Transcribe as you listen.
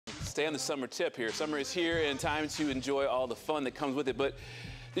stay on the summer tip here. Summer is here and time to enjoy all the fun that comes with it. But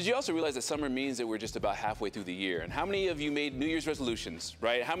did you also realize that summer means that we're just about halfway through the year? And how many of you made New Year's resolutions,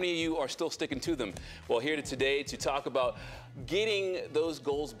 right? How many of you are still sticking to them? Well, here today to talk about getting those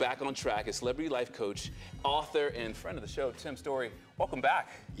goals back on track is celebrity life coach, author, and friend of the show, Tim Storey. Welcome back.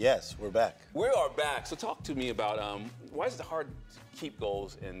 Yes, we're back. We are back. So talk to me about why is it hard to keep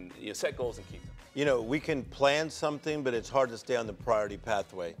goals and set goals and keep them? You know, we can plan something, but it's hard to stay on the priority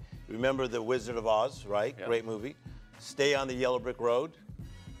pathway. Remember The Wizard of Oz, right? Yep. Great movie. Stay on the yellow brick road.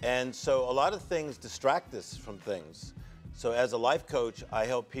 And so a lot of things distract us from things. So as a life coach, I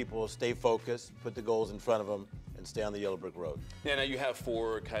help people stay focused, put the goals in front of them, and stay on the yellow brick road. Yeah, now you have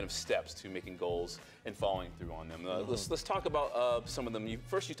 4 kind of steps to making goals and following through on them. Let's talk about some of them.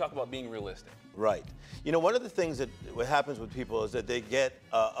 First, you talk about being realistic. Right. You know, one of the things that what happens with people is that they get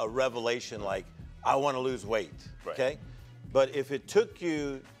a revelation like, I want to lose weight, Right. okay? But if it took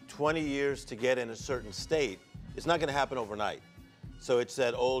you 20 years to get in a certain state, it's not going to happen overnight. So it's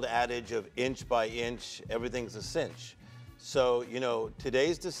that old adage of inch by inch, everything's a cinch. So, you know,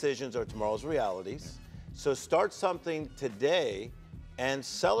 today's decisions are tomorrow's realities. So start something today and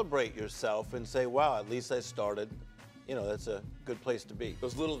celebrate yourself and say, wow, at least I started. You know, that's a good place to be.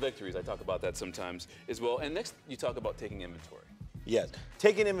 Those little victories, I talk about that sometimes as well. And next, you talk about taking inventory. Yes,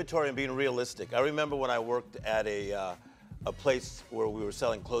 taking inventory and being realistic. I remember when I worked at a place where we were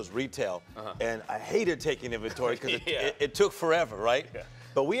selling clothes retail, and I hated taking inventory because it took forever, right? Yeah.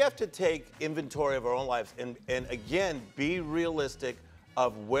 But we have to take inventory of our own lives and again, be realistic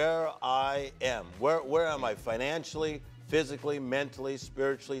of where I am. Where am I financially, physically, mentally,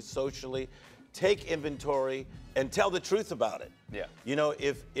 spiritually, socially? Take inventory and tell the truth about it. Yeah. You know,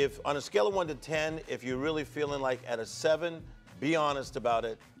 if on a scale of 1 to 10, if you're really feeling like at a 7, be honest about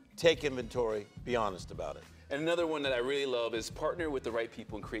it. Take inventory, be honest about it. And another one that I really love is partner with the right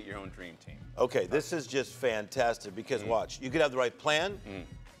people and create your own dream team. Okay, this is just fantastic because watch, you could have the right plan,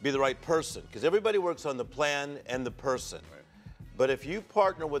 be the right person, because everybody works on the plan and the person. Right. But if you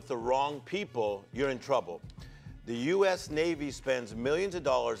partner with the wrong people, you're in trouble. The U.S. Navy spends millions of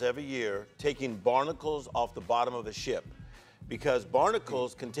dollars every year taking barnacles off the bottom of a ship because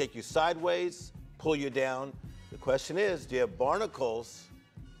barnacles can take you sideways, pull you down. The question is, do you have barnacles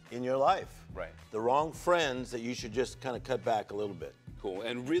in your life? Right. The wrong friends that you should just kind of cut back a little bit. Cool.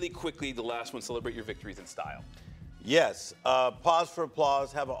 And really quickly, the last one, celebrate your victories in style. Yes. Pause for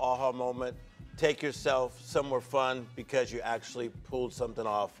applause, have an aha moment. Take yourself somewhere fun because you actually pulled something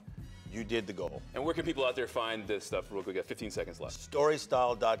off. You did the goal. And where can people out there find this stuff real quick? We got 15 seconds left.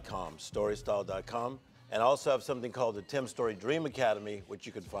 Storystyle.com, storystyle.com. And I also have something called the Tim Storey Dream Academy, which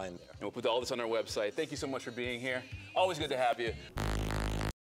you can find there. And we'll put all this on our website. Thank you so much for being here. Always good to have you.